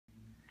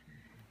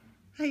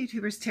Hi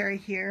YouTubers, Terry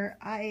here.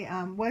 I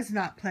was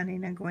not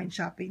planning on going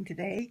shopping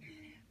today,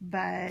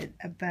 but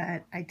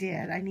I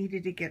did. I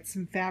needed to get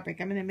some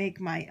fabric. I'm going to make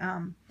my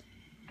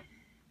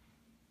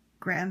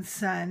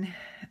grandson,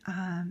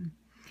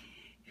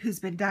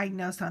 who's been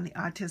diagnosed on the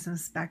autism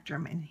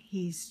spectrum, and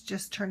he's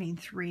just turning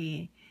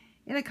 3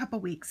 in a couple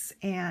weeks.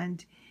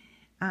 And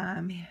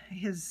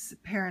his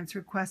parents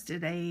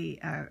requested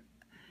a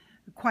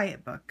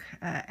quiet book,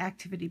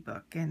 activity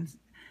book, and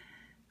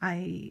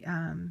I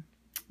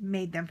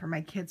made them for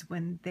my kids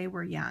when they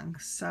were young.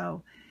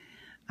 So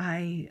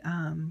I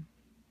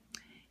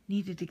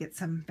needed to get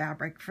some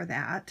fabric for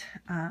that,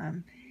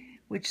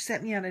 which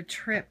sent me on a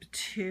trip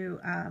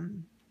to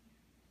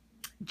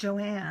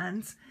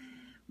JoAnn's,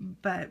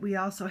 but we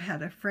also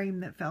had a frame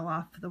that fell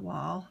off the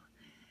wall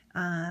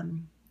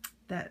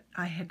that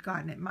I had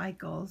gotten at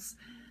Michael's.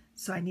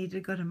 So I needed to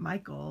go to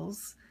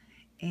Michael's,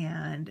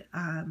 and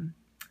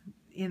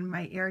in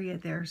my area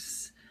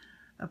there's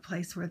a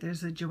place where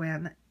there's a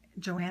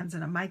JoAnn's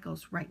and a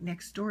Michael's right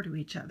next door to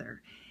each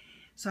other.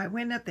 So I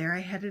went up there, I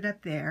headed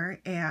up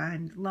there,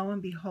 and lo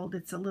and behold,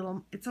 it's a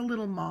little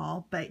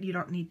mall, but you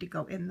don't need to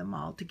go in the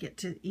mall to get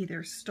to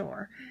either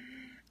store.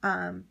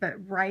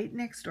 But right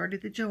next door to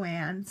the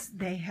JoAnn's,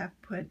 they have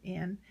put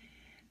in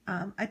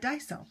a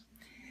Daiso.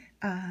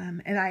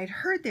 And I had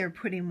heard they were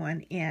putting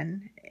one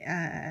in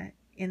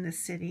the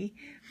city.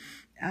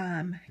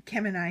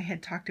 Kim and I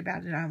had talked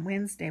about it on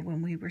Wednesday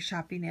when we were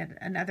shopping at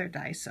another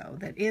Daiso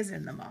that is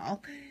in the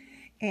mall.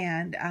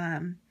 And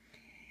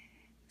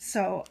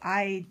so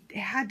I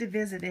had to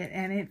visit it,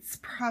 and it's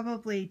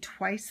probably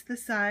twice the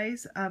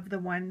size of the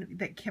one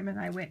that Kim and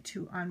I went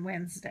to on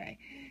Wednesday.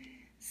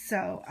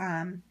 So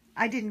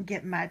I didn't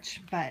get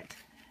much, but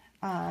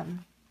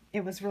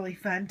it was really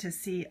fun to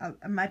see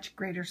a much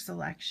greater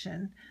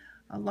selection,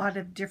 a lot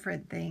of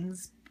different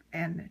things,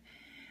 and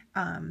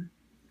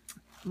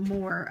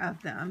more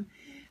of them.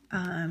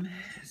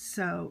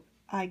 So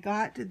I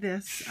got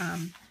this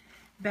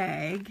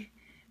bag.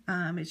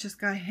 It's just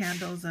got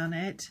handles on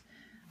it.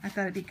 I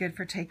thought it'd be good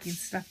for taking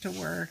stuff to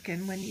work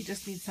and when you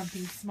just need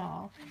something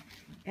small.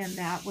 And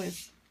that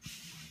was,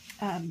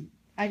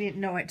 I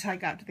didn't know it till I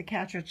got to the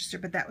cash register,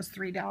 but that was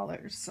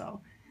 $3.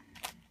 So,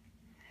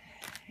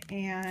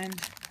 and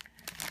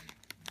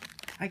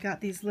I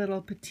got these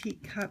little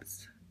petite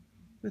cups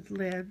with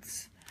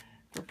lids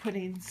for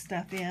putting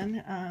stuff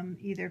in,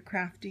 either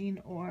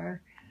crafting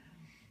or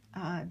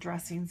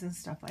dressings and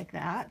stuff like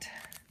that.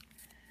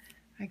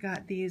 I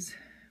got these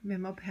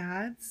memo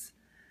pads,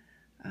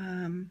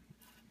 and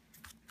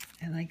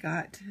I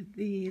got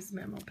these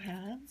memo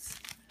pads,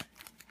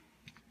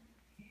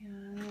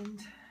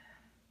 and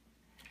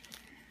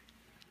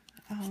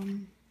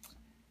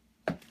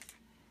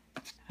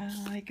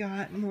I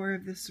got more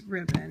of this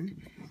ribbon,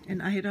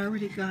 and I had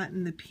already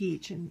gotten the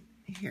peach, and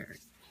here,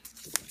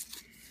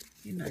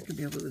 you're not going to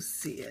be able to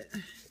see it.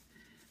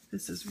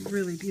 This is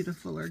really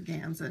beautiful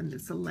organza, and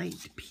it's a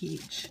light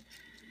peach.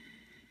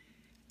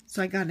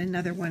 So I got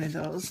another one of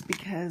those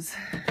because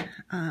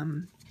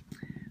when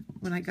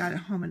I got it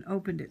home and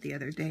opened it the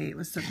other day, it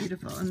was so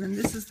beautiful. And then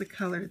this is the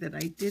color that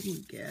I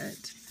didn't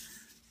get.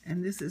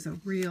 And this is a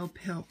real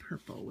pale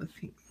purple with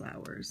pink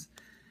flowers.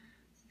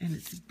 And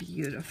it's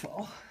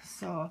beautiful.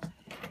 So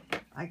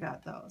I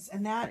got those.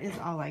 And that is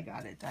all I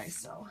got at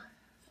Daiso.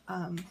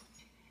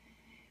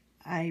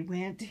 I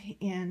went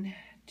in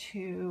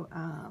to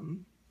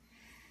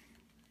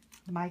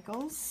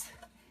Michael's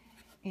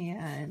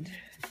and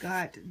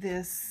got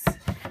this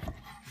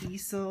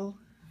easel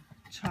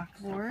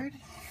chalkboard,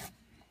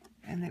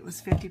 and it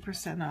was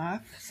 50%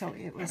 off, so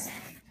it was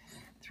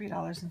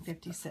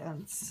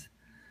 $3.50.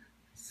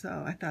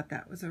 So I thought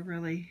that was a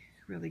really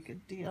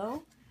good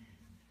deal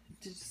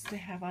just to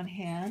have on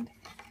hand.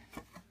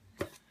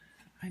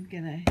 I'm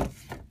gonna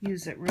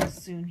use it real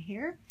soon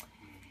here.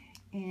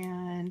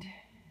 And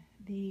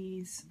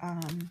these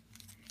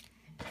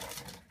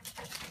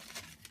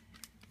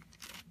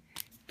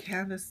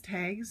canvas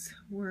tags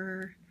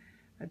were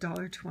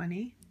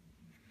 $1.20,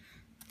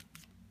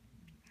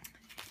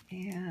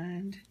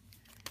 and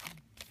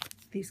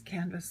these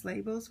canvas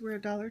labels were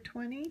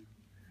 $1.20.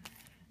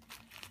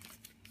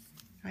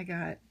 I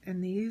got,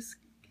 and these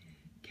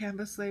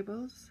canvas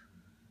labels,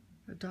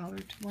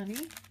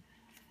 $1.20.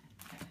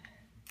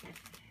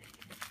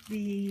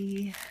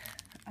 The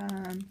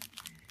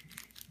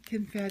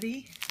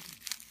confetti,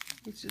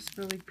 it's just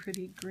really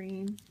pretty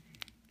green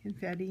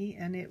confetti,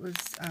 and it was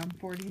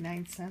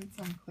 49 cents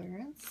on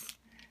clearance.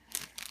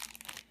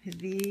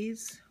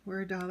 These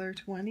were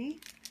 $1.20.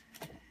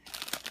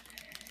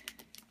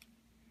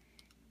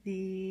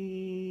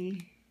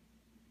 The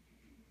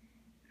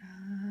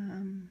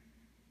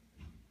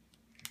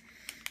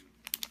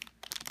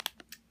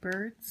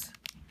birds,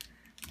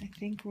 I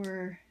think,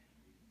 were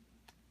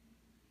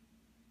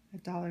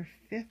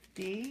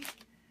 $1.50.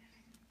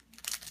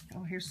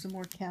 Oh, here's some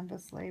more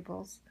canvas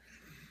labels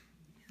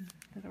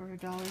that were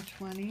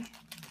 $1.20.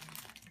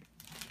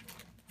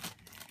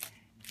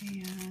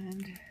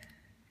 And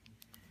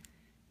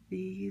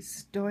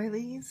these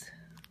doilies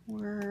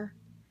were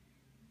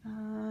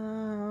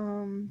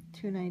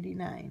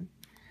 $2.99.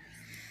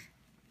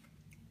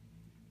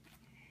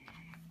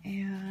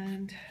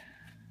 And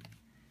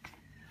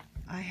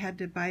I had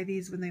to buy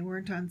these when they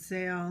weren't on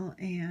sale,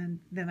 and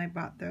then I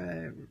bought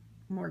the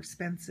more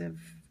expensive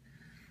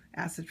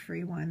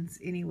acid-free ones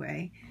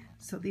anyway.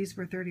 So these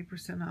were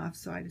 30% off,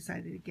 so I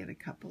decided to get a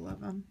couple of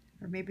them.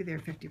 Or maybe they're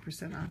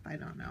 50% off, I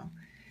don't know.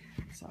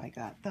 So I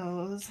got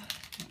those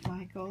at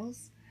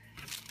Michael's.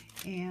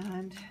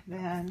 And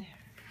then,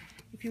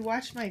 if you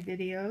watch my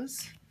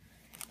videos,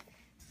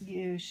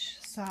 you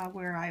saw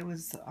where I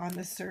was on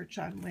the search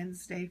on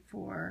Wednesday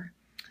for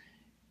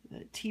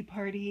the Tea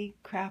Party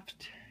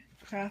Craftsmith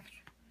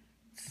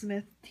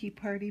Tea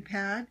Party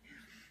pad.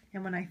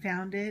 And when I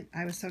found it,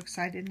 I was so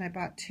excited, and I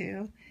bought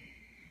two.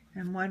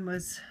 And one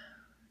was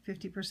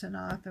 50%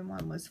 off and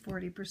one was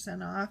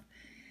 40% off.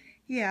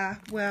 Yeah,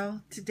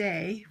 well,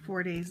 today,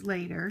 4 days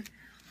later,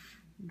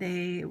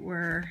 they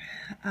were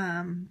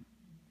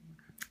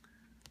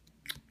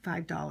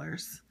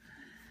 $5.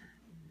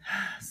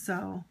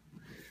 So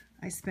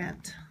I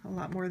spent a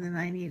lot more than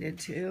I needed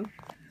to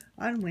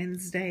on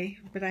Wednesday,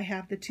 but I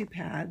have the two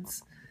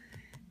pads,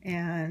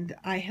 and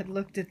I had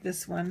looked at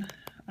this one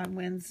on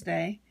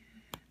Wednesday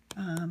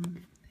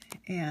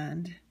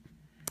and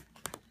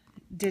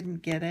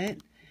didn't get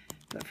it,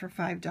 but for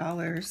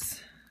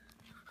 $5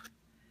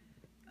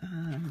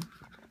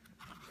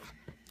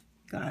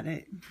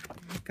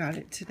 got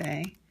it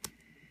today,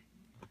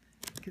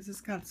 because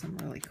it's got some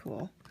really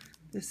cool.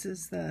 This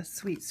is the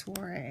Sweet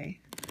Soiree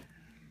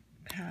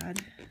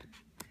pad,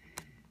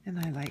 and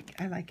I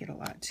like it a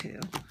lot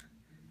too.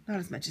 Not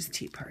as much as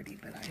Tea Party,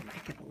 but I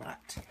like it a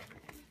lot.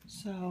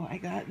 So I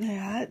got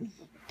that,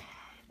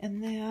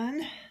 and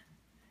then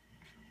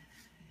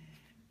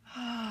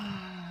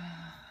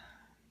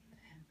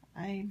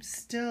I'm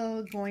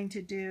still going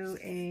to do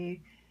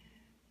a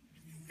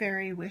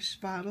fairy wish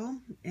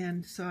bottle,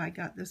 and so I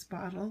got this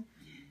bottle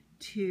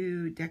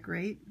to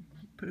decorate,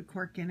 put a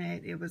cork in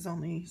it. It was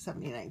only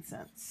 79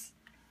 cents.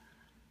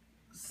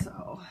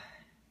 So,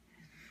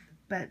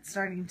 but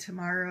starting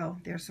tomorrow,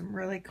 there's some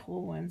really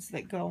cool ones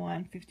that go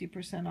on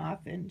 50%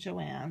 off in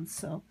JoAnn's,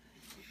 so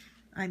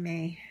I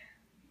may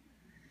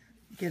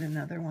get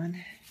another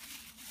one.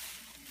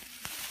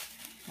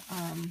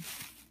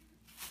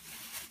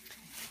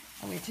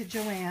 I went to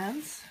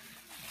JoAnn's,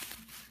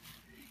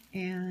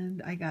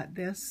 and I got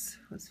this,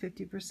 was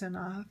 50%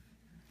 off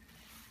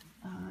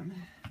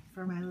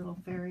for my little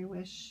fairy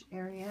wish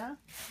area.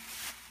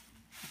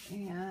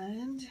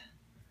 And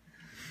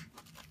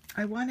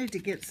I wanted to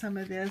get some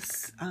of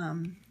this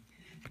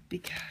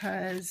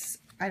because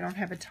I don't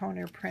have a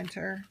toner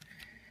printer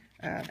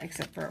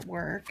except for at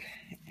work,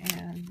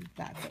 and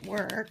that's at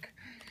work.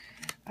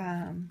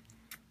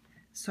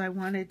 So I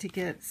wanted to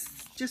get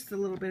just a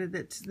little bit of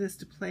this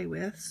to play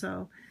with.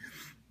 So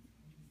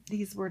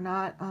these were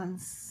not on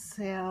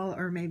sale,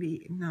 or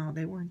maybe, no,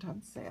 they weren't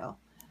on sale.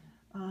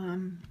 I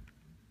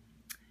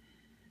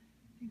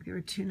think they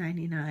were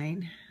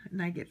 $2.99,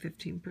 and I get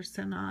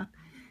 15% off.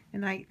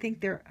 And I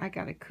think I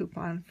got a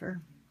coupon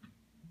for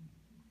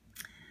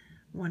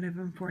one of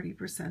them,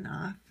 40%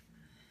 off.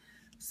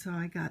 So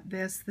I got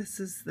this. This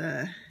is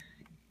the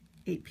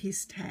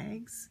 8-piece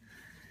tags.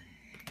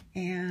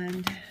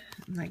 And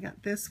I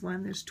got this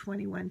one. There's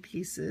 21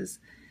 pieces.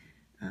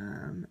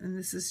 And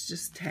this is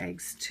just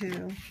tags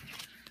too.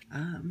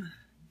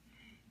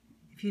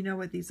 If you know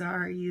what these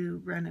are,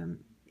 you run them.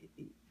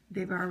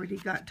 They've already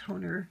got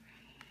toner.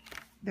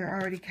 They're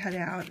already cut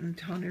out and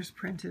toner's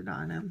printed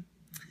on them.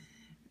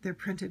 They're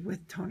printed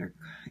with toner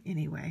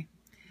anyway.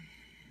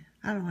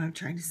 I don't know what I'm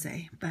trying to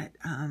say, but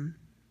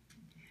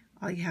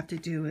all you have to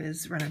do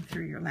is run them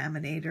through your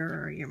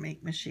laminator or your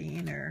make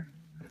machine or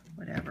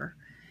whatever.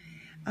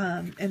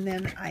 And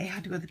then I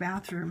had to go to the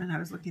bathroom, and I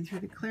was looking through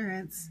the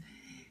clearance,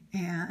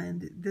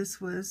 and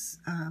this was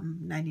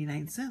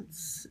 99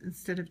 cents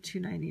instead of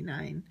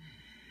 $2.99.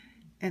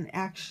 And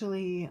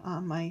actually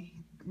on my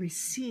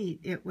receipt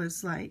it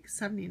was like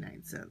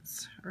 79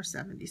 cents or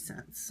 70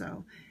 cents.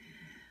 So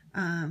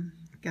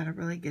got a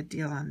really good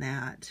deal on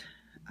that.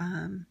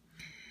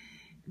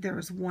 There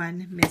was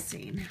one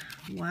missing.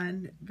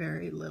 One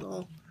very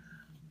little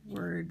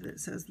word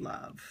that says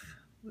love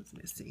was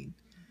missing.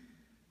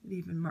 It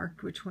even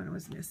marked which one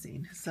was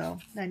missing. So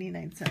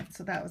 99 cents.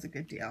 So that was a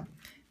good deal.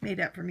 Made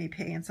up for me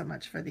paying so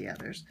much for the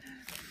others.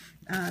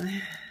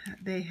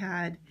 They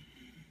had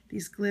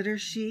these glitter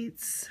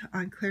sheets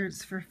on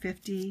clearance for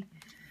 50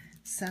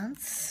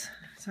 cents.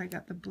 So I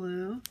got the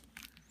blue,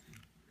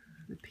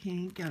 the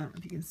pink. I don't know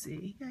if you can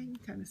see. Yeah, you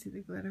can kind of see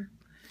the glitter.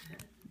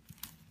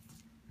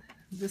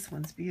 This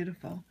one's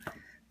beautiful.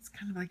 It's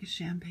kind of like a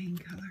champagne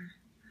color.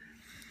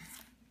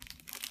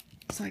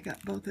 So I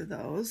got both of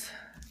those.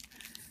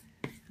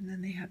 And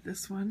then they have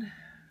this one,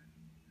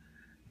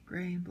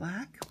 gray and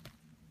black,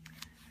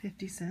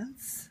 50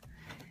 cents.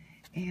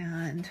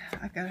 And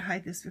I've got to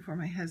hide this before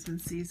my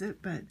husband sees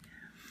it, but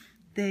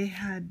they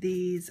had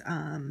these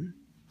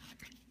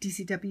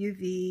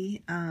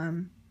DCWV,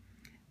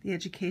 the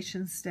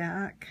education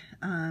stack.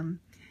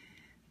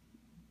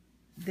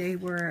 They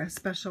were a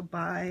special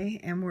buy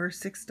and were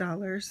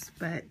 $6,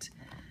 but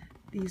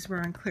these were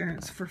on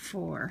clearance for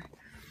 $4.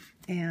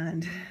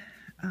 And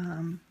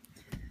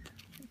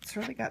it's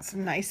really got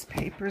some nice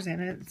papers in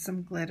it,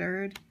 some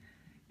glittered,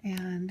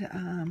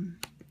 and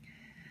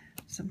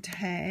some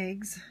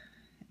tags,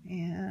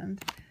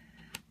 and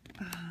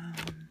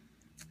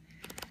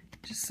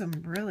just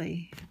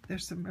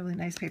there's some really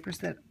nice papers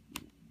that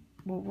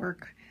will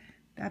work.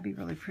 That'd be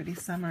really pretty.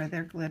 Some are,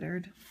 they're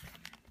glittered.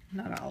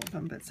 Not all of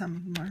them, but some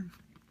of them are.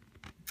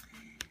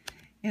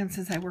 And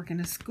since I work in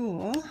a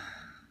school,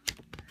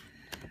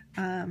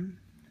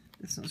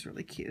 this one's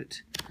really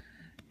cute.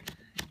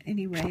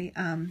 Anyway,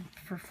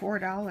 for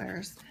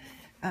 $4,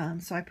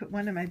 so I put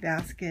one in my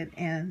basket,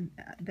 and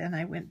then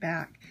I went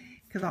back,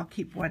 because I'll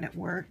keep one at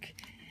work,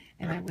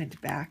 and I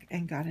went back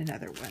and got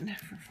another one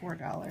for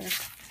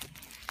 $4.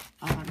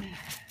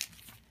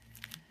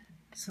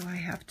 So I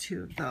have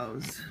 2 of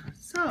those.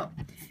 So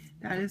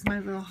that is my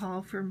little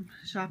haul from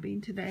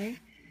shopping today,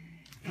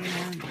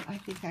 and I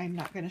think I'm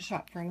not going to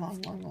shop for a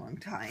long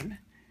time.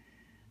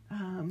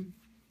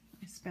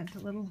 I spent a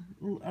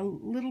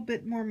little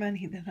bit more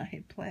money than I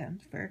had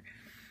planned for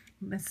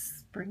this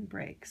spring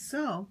break.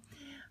 So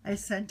I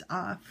sent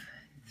off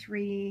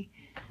 3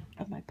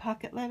 of my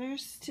pocket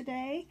letters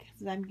today,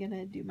 because I'm going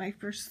to do my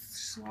first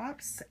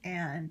swaps,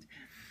 and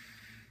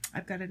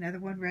I've got another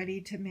one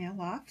ready to mail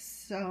off.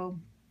 So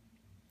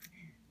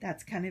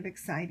that's kind of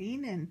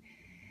exciting,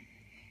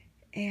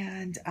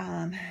 and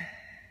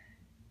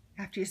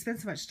after you spend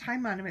so much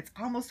time on them, it's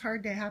almost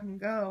hard to have them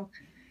go.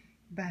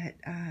 But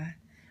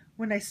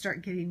when I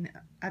start getting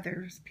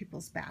other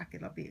people's back,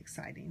 it'll be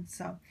exciting.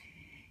 So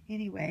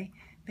anyway,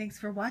 thanks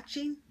for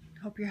watching.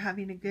 Hope you're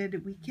having a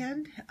good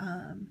weekend,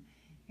 and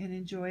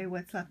enjoy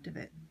what's left of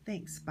it.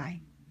 Thanks. Bye.